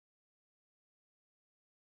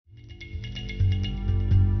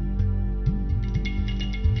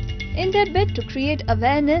In their bid to create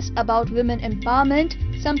awareness about women empowerment,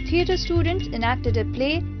 some theatre students enacted a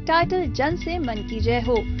play titled Jan Se Man Ki Jai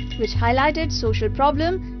Ho, which highlighted social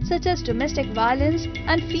problems such as domestic violence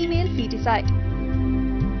and female feticide.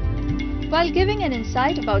 While giving an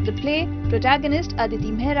insight about the play, protagonist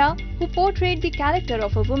Aditi Mehra, who portrayed the character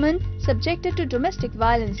of a woman subjected to domestic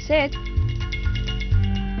violence, said,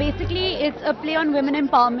 Basically, it's a play on women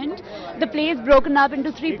empowerment. The play is broken up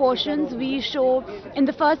into 3 portions. In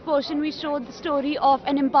the first portion, we show the story of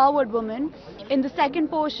an empowered woman. In the second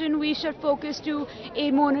portion, we should focus to a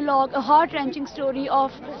monologue, a heart-wrenching story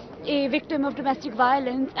of a victim of domestic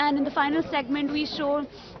violence. And in the final segment, we show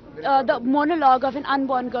the monologue of an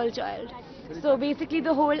unborn girl child. So basically,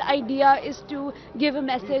 the whole idea is to give a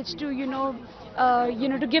message to,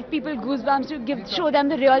 to give people goosebumps, to show them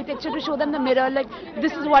the real picture, to show them the mirror, like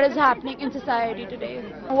this is what is happening in society today.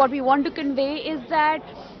 What we want to convey is that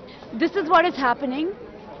this is what is happening.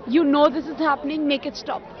 This is happening, make it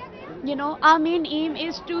stop. Our main aim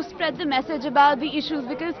is to spread the message about the issues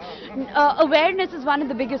because awareness is one of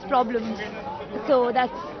the biggest problems. So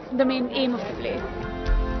that's the main aim of the play.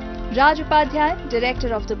 Raj Upadhyay,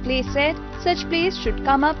 director of the play, said such plays should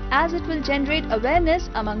come up as it will generate awareness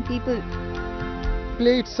among people.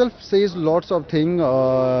 Play itself says lots of things.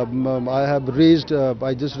 I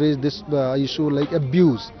just raised this issue like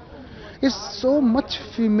abuse. It's so much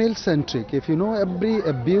female centric. If you know every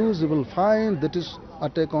abuse you will find that is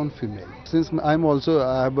attack on female. Since I have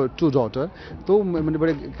 2 daughters, तो मैंने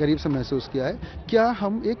बड़े करीब से महसूस किया है क्या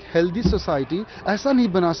हम एक हेल्दी सोसाइटी ऐसा नहीं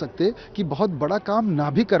बना सकते कि बहुत बड़ा काम ना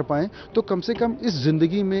भी कर पाएं तो कम से कम इस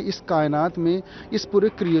जिंदगी में इस कायनात में इस पूरे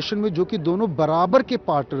क्रिएशन में जो कि दोनों बराबर के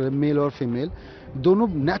पार्टनर हैं मेल और फीमेल दोनों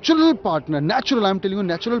नेचुरल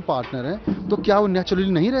पार्टनर हैं तो क्या वो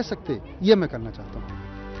नेचुरली नहीं रह सकते ये मैं करना चाहता हूँ.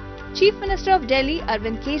 Chief Minister of Delhi,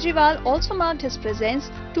 Arvind Kejriwal, also marked his presence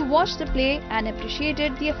to watch the play and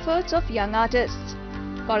appreciated the efforts of young artists.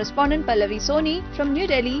 Correspondent Pallavi Soni from New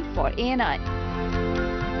Delhi for ANI.